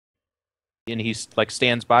he's like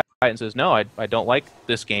stands by it and says, no, I don't like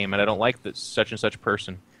this game and I don't like this such and such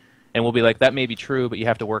person, and we'll be like, that may be true, but you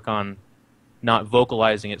have to work on not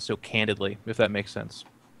vocalizing it so candidly, if that makes sense.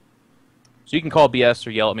 So you can call BS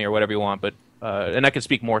or yell at me or whatever you want, but and I can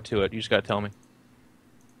speak more to it. You just gotta tell me.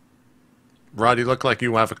 Rod, you look like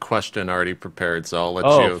you have a question already prepared, so I'll let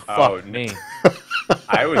Oh, you. fuck me.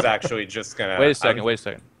 I was actually just gonna. Wait a second. Wait a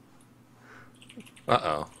second.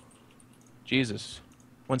 Uh-oh. Jesus.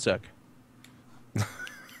 1 sec.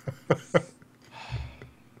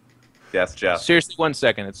 Yes, Jeff. Seriously, 1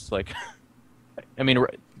 second. It's like, I mean,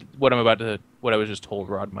 what I was just told,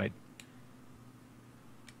 Rod might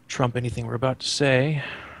trump anything we're about to say.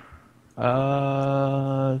 Should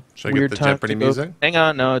I Weird get the time Jeopardy to go. music? Hang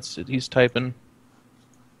on, no, he's typing.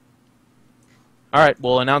 All right,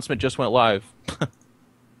 well, announcement just went live.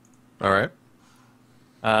 All right.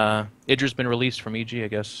 IdrA's been released from EG, I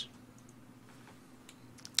guess.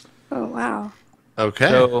 Oh, wow.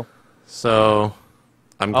 Okay. So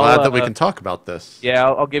I'm glad that we can talk about this. Yeah,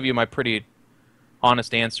 I'll give you my pretty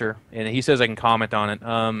honest answer, and he says I can comment on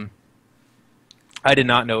it. I did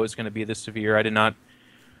not know it was going to be this severe. I did not.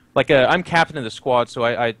 I'm captain of the squad, so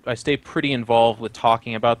I stay pretty involved with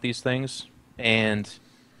talking about these things, and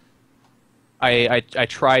I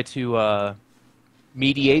try to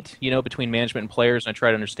mediate, between management and players, and I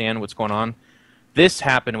try to understand what's going on. This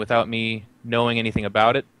happened without me knowing anything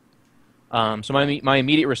about it, so my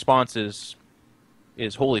immediate response is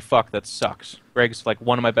holy fuck, that sucks. Greg's like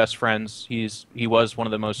one of my best friends. He is one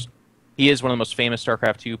of the most famous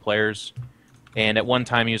StarCraft 2 players, and at one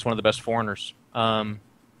time he was one of the best foreigners.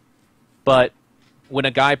 But when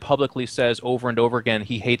a guy publicly says over and over again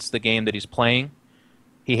he hates the game that he's playing,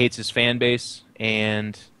 he hates his fan base,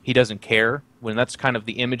 and he doesn't care, when that's kind of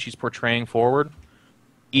the image he's portraying forward,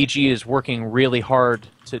 EG is working really hard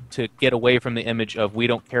to get away from the image of we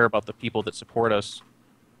don't care about the people that support us,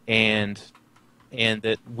 and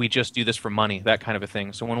that we just do this for money, that kind of a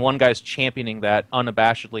thing. So when one guy's championing that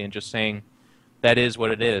unabashedly and just saying, that is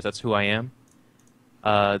what it is, that's who I am,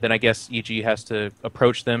 then I guess EG has to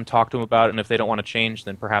approach them, talk to them about it, and if they don't want to change,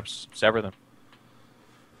 then perhaps sever them.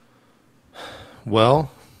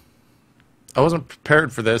 Well, I wasn't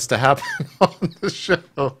prepared for this to happen on the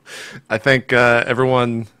show. I think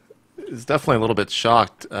everyone is definitely a little bit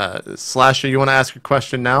shocked. Slasher, you want to ask your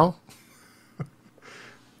question now?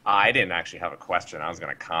 I didn't actually have a question. I was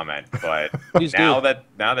going to comment, but Please now do.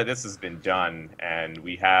 that this has been done and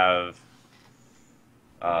we have,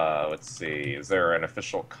 let's see, is there an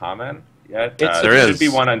official comment yet? There there is. should be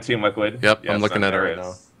one on Team Liquid. Yep, Yes, I'm looking at it there right is.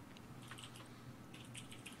 now.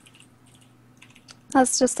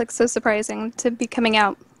 That's just like so surprising to be coming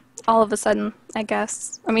out all of a sudden, I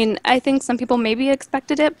guess. I mean, I think some people maybe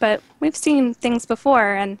expected it, but we've seen things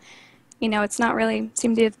before, and it's not really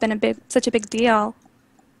seemed to have been such a big deal.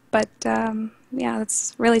 But yeah,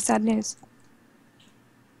 that's really sad news.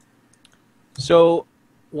 So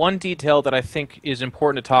one detail that I think is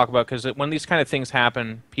important to talk about, because when these kind of things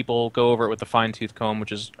happen, people go over it with a fine-tooth comb,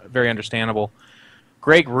 which is very understandable.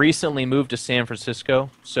 Greg recently moved to San Francisco,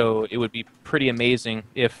 so it would be pretty amazing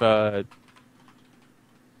if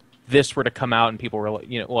this were to come out and people were like,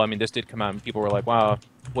 this did come out and people were like, wow,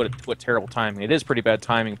 what terrible timing. It is pretty bad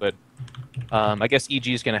timing, but I guess EG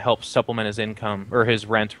is going to help supplement his income, or his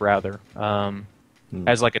rent rather,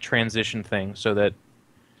 as like a transition thing, so that,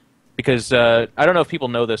 because I don't know if people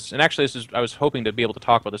know this, and actually I was hoping to be able to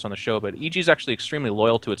talk about this on the show, but EG is actually extremely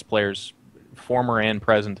loyal to its players, former and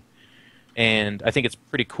present. And I think it's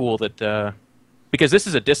pretty cool that because this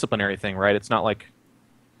is a disciplinary thing, right? It's not like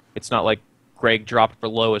Greg dropped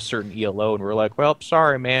below a certain ELO and we're like, well,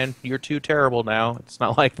 sorry, man, you're too terrible now. It's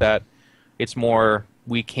not like that. It's more,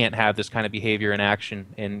 we can't have this kind of behavior in action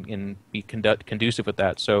and be conducive with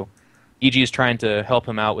that. So EG is trying to help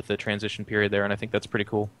him out with the transition period there, and I think that's pretty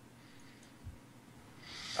cool.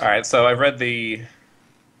 All right, so I've read the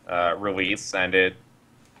release, and it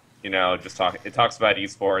talks about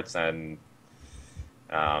esports and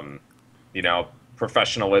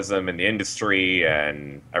professionalism in the industry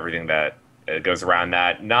and everything that goes around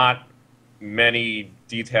that. Not many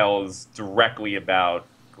details directly about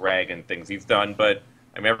Greg and things he's done, but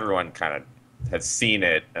I mean, everyone kind of has seen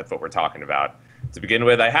it. That's what we're talking about. To begin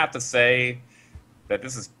with, I have to say that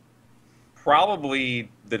this is probably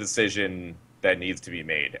the decision that needs to be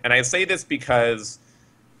made. And I say this because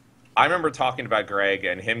I remember talking about Greg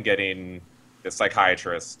and him getting the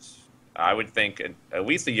psychiatrist, I would think at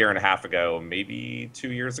least a year and a half ago, maybe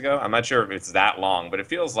 2 years ago. I'm not sure if it's that long, but it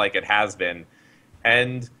feels like it has been.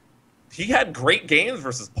 And he had great games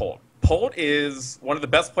versus Polt. Polt is one of the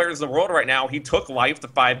best players in the world right now. He took Life to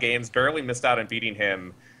 5 games, barely missed out on beating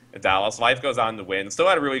him. Dallas. Life goes on to win. Still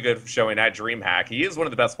had a really good showing at DreamHack. He is one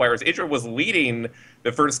of the best players. IdrA was leading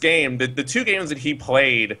the first game. The 2 games that he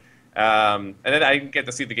played, and then I didn't get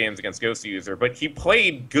to see the games against Ghost User, but he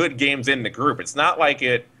played good games in the group. It's not like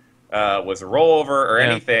it was a rollover or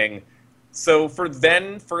anything. So for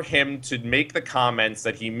him to make the comments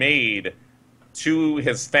that he made to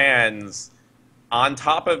his fans, on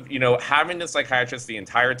top of having the psychiatrist the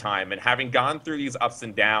entire time and having gone through these ups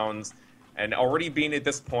and downs, and already being at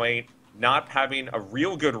this point, not having a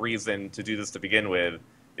real good reason to do this to begin with,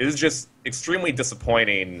 is just extremely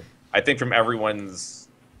disappointing, I think, from everyone's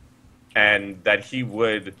end that he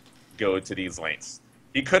would go to these lengths.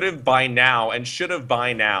 He could have by now, and should have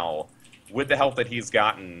by now, with the help that he's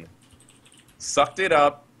gotten, sucked it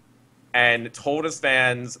up and told his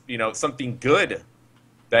fans, something good.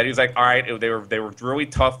 That he was like, all right, they were really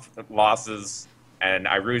tough losses, and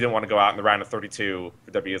I really didn't want to go out in the round of 32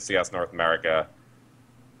 for WCS North America,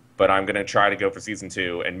 but I'm going to try to go for Season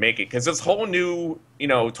 2 and make it. Because this whole new,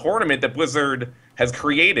 tournament that Blizzard has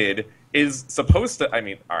created is supposed to,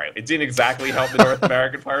 all right, it didn't exactly help the North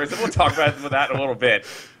American players, and we'll talk about that in a little bit.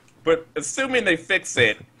 But assuming they fix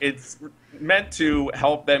it, it's meant to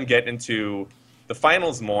help them get into the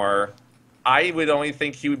finals more. I would only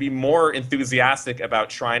think he would be more enthusiastic about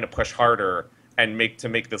trying to push harder and make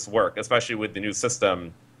this work, especially with the new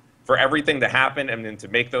system. For everything to happen and then to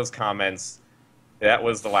make those comments, that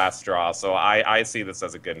was the last straw. So I see this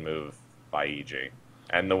as a good move by EG,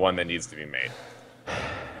 and the one that needs to be made.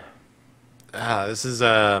 This is,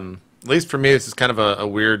 at least for me, this is kind of a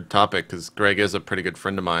weird topic, because Greg is a pretty good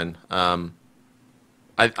friend of mine.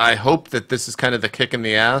 I hope that this is kind of the kick in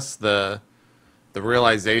the ass, the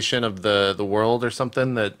realization of the world or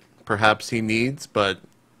something that perhaps he needs, but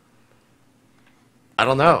I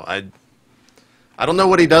don't know. I don't know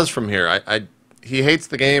what he does from here. He hates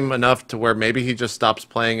the game enough to where maybe he just stops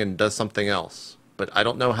playing and does something else. But I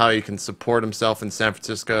don't know how he can support himself in San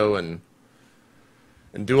Francisco and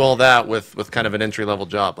do all that with kind of an entry-level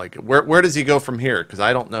job. Like, where does he go from here? Because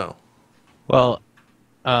I don't know. Well,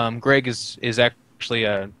 Greg is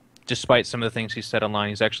actually, despite some of the things he said online,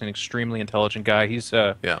 he's actually an extremely intelligent guy. He's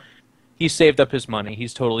saved up his money.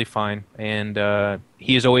 He's totally fine. And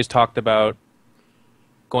he has always talked about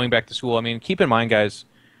going back to school. I mean, keep in mind, guys,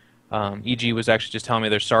 EG was actually just telling me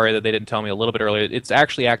they're sorry that they didn't tell me a little bit earlier. It's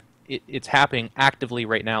actually it's happening actively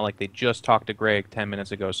right now. Like, they just talked to Greg 10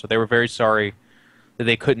 minutes ago. So they were very sorry that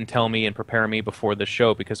they couldn't tell me and prepare me before the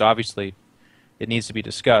show, because obviously it needs to be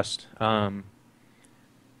discussed.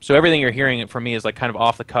 So everything you're hearing from me is like kind of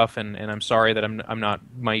off the cuff, and I'm sorry that I'm not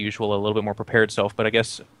my usual, a little bit more prepared self. But I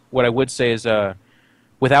guess what I would say is,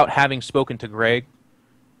 without having spoken to Greg,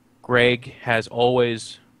 Greg has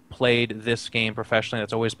always played this game professionally.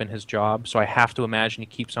 That's always been his job. So I have to imagine he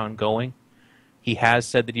keeps on going. He has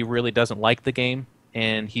said that he really doesn't like the game,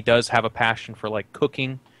 and he does have a passion for like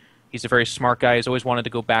cooking. He's a very smart guy. He's always wanted to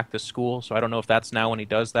go back to school. So I don't know if that's now when he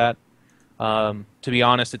does that. To be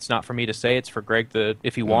honest, it's not for me to say. It's for Greg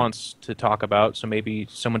if he wants to talk about. So maybe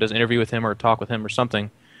someone does an interview with him or talk with him or something.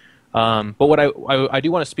 But what I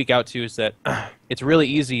do want to speak out to is that it's really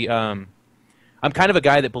easy. I'm kind of a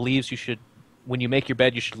guy that believes when you make your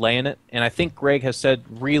bed, you should lay in it. And I think Greg has said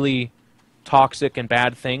really toxic and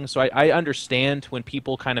bad things. So I understand when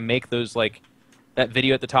people kind of make those, like that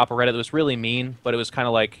video at the top of Reddit that was really mean, but it was kind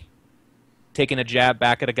of like taking a jab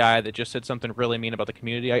back at a guy that just said something really mean about the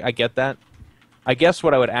community. I get that. I guess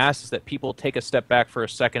what I would ask is that people take a step back for a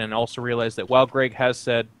second and also realize that while Greg has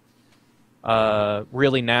said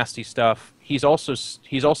really nasty stuff, he's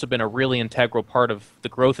also been a really integral part of the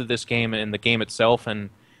growth of this game and the game itself, and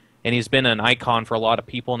he's been an icon for a lot of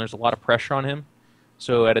people, and there's a lot of pressure on him.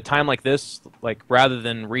 So at a time like this, like rather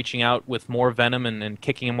than reaching out with more venom and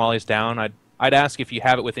kicking him while he's down, I'd ask if you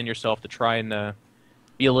have it within yourself to try and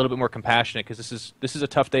be a little bit more compassionate, because this is a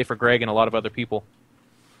tough day for Greg and a lot of other people.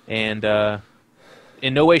 And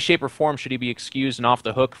in no way, shape, or form should he be excused and off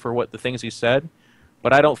the hook for the things he said.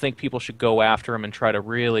 But I don't think people should go after him and try to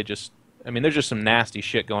really just... I mean, there's just some nasty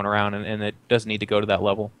shit going around, and it doesn't need to go to that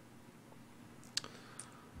level.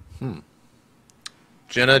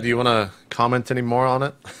 Jenna, do you want to comment any more on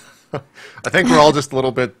it? I think we're all just a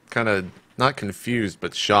little bit kind of, not confused,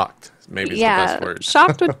 but shocked. Maybe is the best word.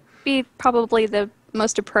 Shocked would be probably the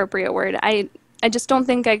most appropriate word. I just don't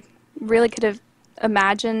think I really could have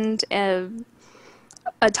imagined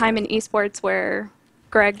a time in esports where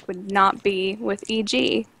Greg would not be with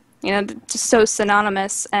EG. Just so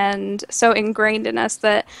synonymous and so ingrained in us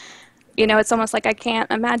that, it's almost like I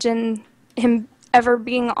can't imagine him ever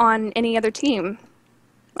being on any other team.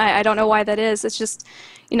 I don't know why that is. It's just,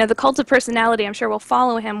 the cult of personality, I'm sure will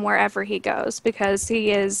follow him wherever he goes because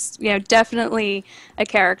he is, definitely a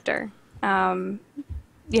character.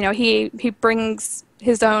 He brings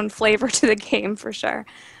his own flavor to the game for sure.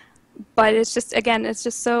 But it's just, again, it's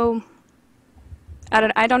just so,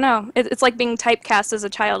 I don't know. It's like being typecast as a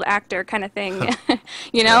child actor kind of thing.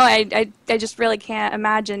 I just really can't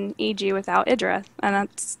imagine EG without IdrA, and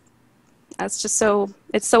that's just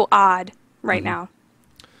it's so odd right now.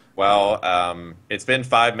 Well, it's been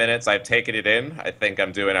 5 minutes. I've taken it in. I think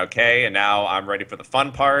I'm doing okay, and now I'm ready for the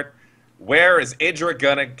fun part. Where is IdrA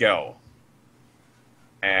gonna go?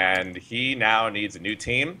 And he now needs a new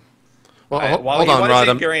team. Well, hold on, Rod.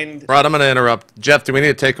 Rod, I'm going to interrupt. Jeff, do we need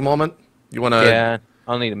to take a moment? You want to? Yeah,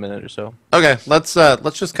 I'll need a minute or so. Okay, let's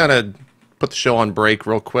just kind of put the show on break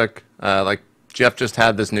real quick. Like Jeff just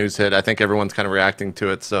had this news hit. I think everyone's kind of reacting to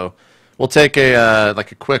it, so we'll take a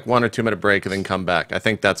quick 1 or 2 minute break and then come back. I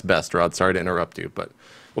think that's best, Rod. Sorry to interrupt you, but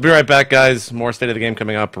we'll be right back, guys. More State of the Game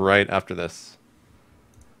coming up right after this.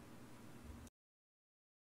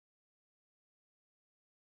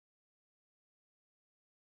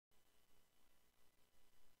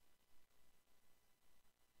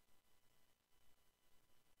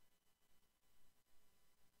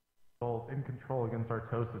 InControL against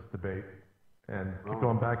Artosis debate, and keep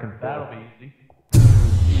going back and forth. That'll be easy.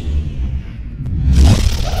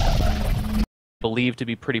 Believed to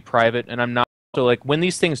be pretty private, and I'm not. So, like, when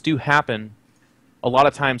these things do happen, a lot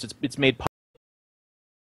of times it's made public.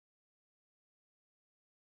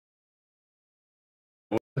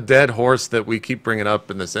 Dead horse that we keep bringing up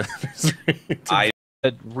in this industry. I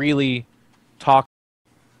really talk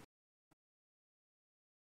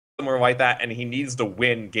somewhere like that, and he needs to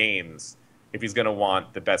win games if he's going to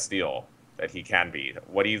want the best deal that he can be.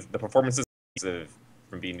 The performances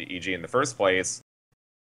from being the EG in the first place.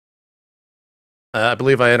 I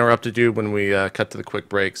believe I interrupted you when we cut to the quick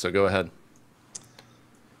break, so go ahead.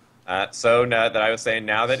 So now that I was saying,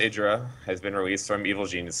 now that IdrA has been released from Evil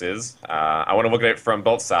Geniuses, I want to look at it from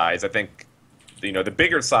both sides. I think, the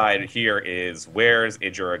bigger side here is where's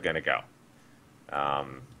IdrA going to go?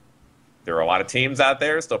 There are a lot of teams out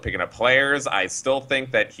there still picking up players. I still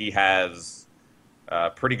think that he has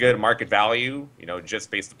pretty good market value,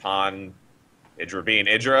 just based upon IdrA being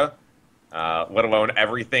IdrA, let alone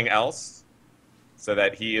everything else, so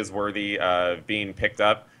that he is worthy of being picked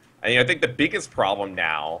up. And I think the biggest problem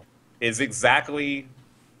now is exactly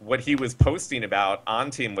what he was posting about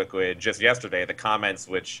on Team Liquid just yesterday, the comments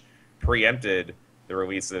which preempted the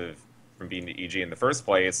release of from being the EG in the first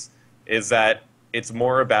place, is that it's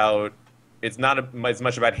not as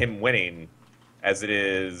much about him winning as it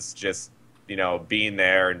is just, being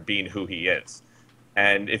there and being who he is.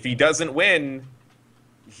 And if he doesn't win,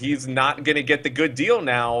 he's not going to get the good deal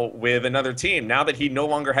now with another team. Now that he no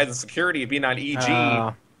longer has the security of being on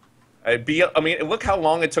EG, look how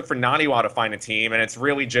long it took for Naniwa to find a team, and it's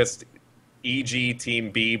really just EG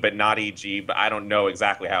Team B, but not EG. But I don't know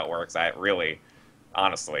exactly how it works,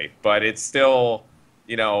 honestly. But it's still,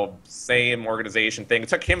 same organization thing. It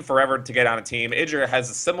took him forever to get on a team. IdrA has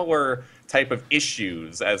a similar type of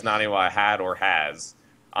issues as Naniwa had or has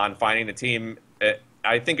on finding a team.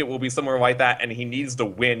 I think it will be somewhere like that, and he needs to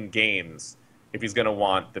win games if he's going to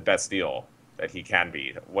want the best deal that he can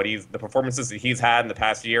be. The performances that he's had in the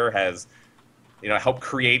past year has, helped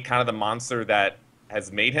create kind of the monster that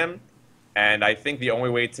has made him. And I think the only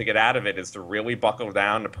way to get out of it is to really buckle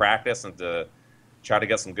down, to practice, and to try to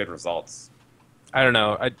get some good results. I don't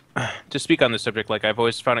know. To speak on this subject, like, I've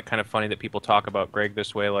always found it kind of funny that people talk about Greg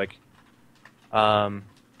this way. Like,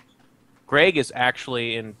 Greg is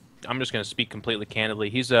actually, and I'm just going to speak completely candidly,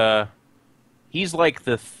 he's like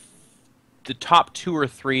the top 2 or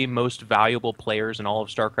 3 most valuable players in all of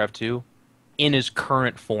StarCraft 2 in his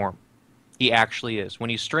current form. He actually is. When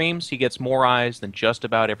he streams, he gets more eyes than just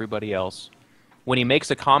about everybody else. When he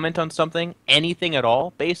makes a comment on something, anything at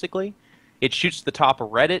all, basically, it shoots to the top of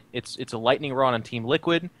Reddit. It's a lightning rod on Team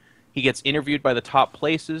Liquid. He gets interviewed by the top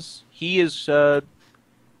places. He is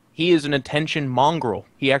an attention mongrel.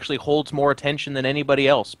 He actually holds more attention than anybody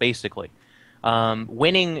else, basically.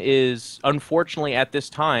 Winning is, unfortunately, at this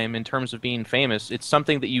time, in terms of being famous, it's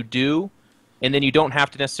something that you do, and then you don't have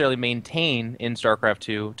to necessarily maintain in StarCraft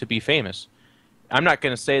 2 to be famous. I'm not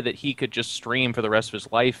going to say that he could just stream for the rest of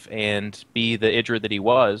his life and be the IdrA that he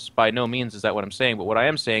was. By no means is that what I'm saying. But what I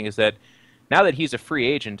am saying is that now that he's a free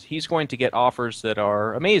agent, he's going to get offers that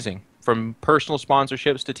are amazing, from personal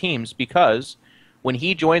sponsorships to teams, because when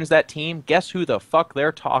he joins that team, guess who the fuck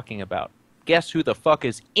they're talking about? Guess who the fuck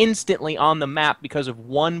is instantly on the map because of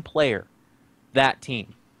one player? That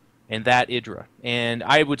team. and that IdrA. And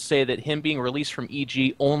I would say that him being released from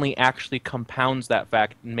EG only actually compounds that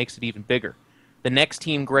fact and makes it even bigger. The next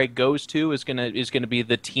team Greg goes to is gonna be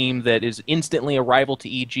the team that is instantly a rival to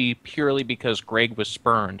EG purely because Greg was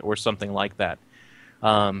spurned or something like that.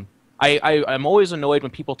 I'm always annoyed when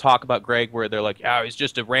people talk about Greg where they're like, oh, he's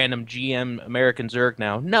just a random GM American Zerg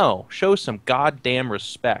now. No, show some goddamn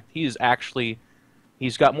respect. He's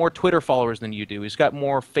got more Twitter followers than you do. He's got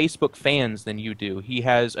more Facebook fans than you do. He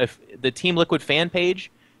has the Team Liquid fan page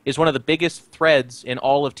is one of the biggest threads in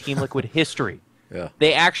all of Team Liquid history. Yeah.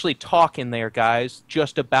 They actually talk in there, guys,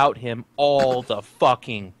 just about him all the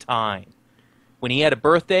fucking time. When he had a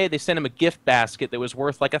birthday, they sent him a gift basket that was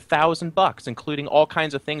worth like $1,000, including all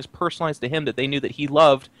kinds of things personalized to him that they knew that he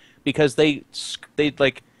loved because they'd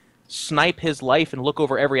like snipe his life and look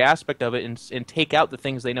over every aspect of it and take out the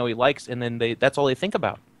things they know he likes, and then that's all they think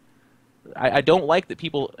about. I don't like that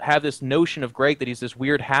people have this notion of Greg that he's this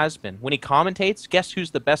weird has-been. When he commentates, guess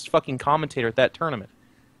who's the best fucking commentator at that tournament?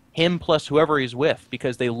 Him plus whoever he's with,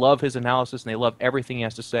 because they love his analysis and they love everything he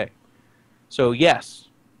has to say. So yes,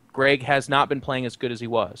 Greg has not been playing as good as he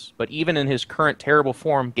was. But even in his current terrible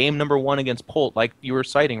form, game number 1 against Polt, like you were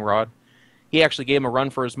citing, Rod, he actually gave him a run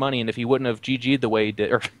for his money, and if he wouldn't have GG'd the way he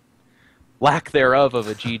did, or lack thereof of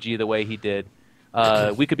a GG the way he did,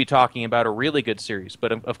 we could be talking about a really good series.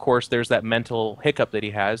 But of course, there's that mental hiccup that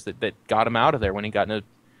he has that got him out of there when he got in a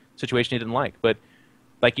situation he didn't like. But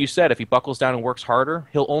like you said, if he buckles down and works harder,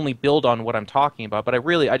 he'll only build on what I'm talking about. But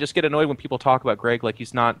I just get annoyed when people talk about Greg like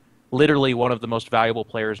he's not literally one of the most valuable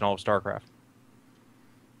players in all of StarCraft.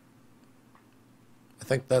 I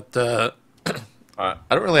think that I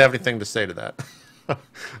don't really have anything to say to that.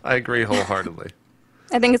 I agree wholeheartedly.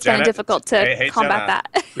 I think it's kind Jenna, of difficult to hey, combat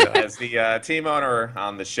Jenna, that. As the team owner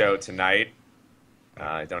on the show tonight,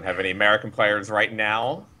 I don't have any American players right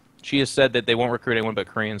now. She has said that they won't recruit anyone but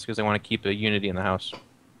Koreans because they want to keep the unity in the house.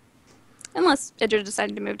 Unless IdrA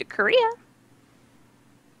decided to move to Korea.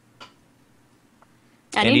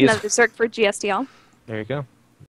 I need India's- another Zerg for GSDL. There you go.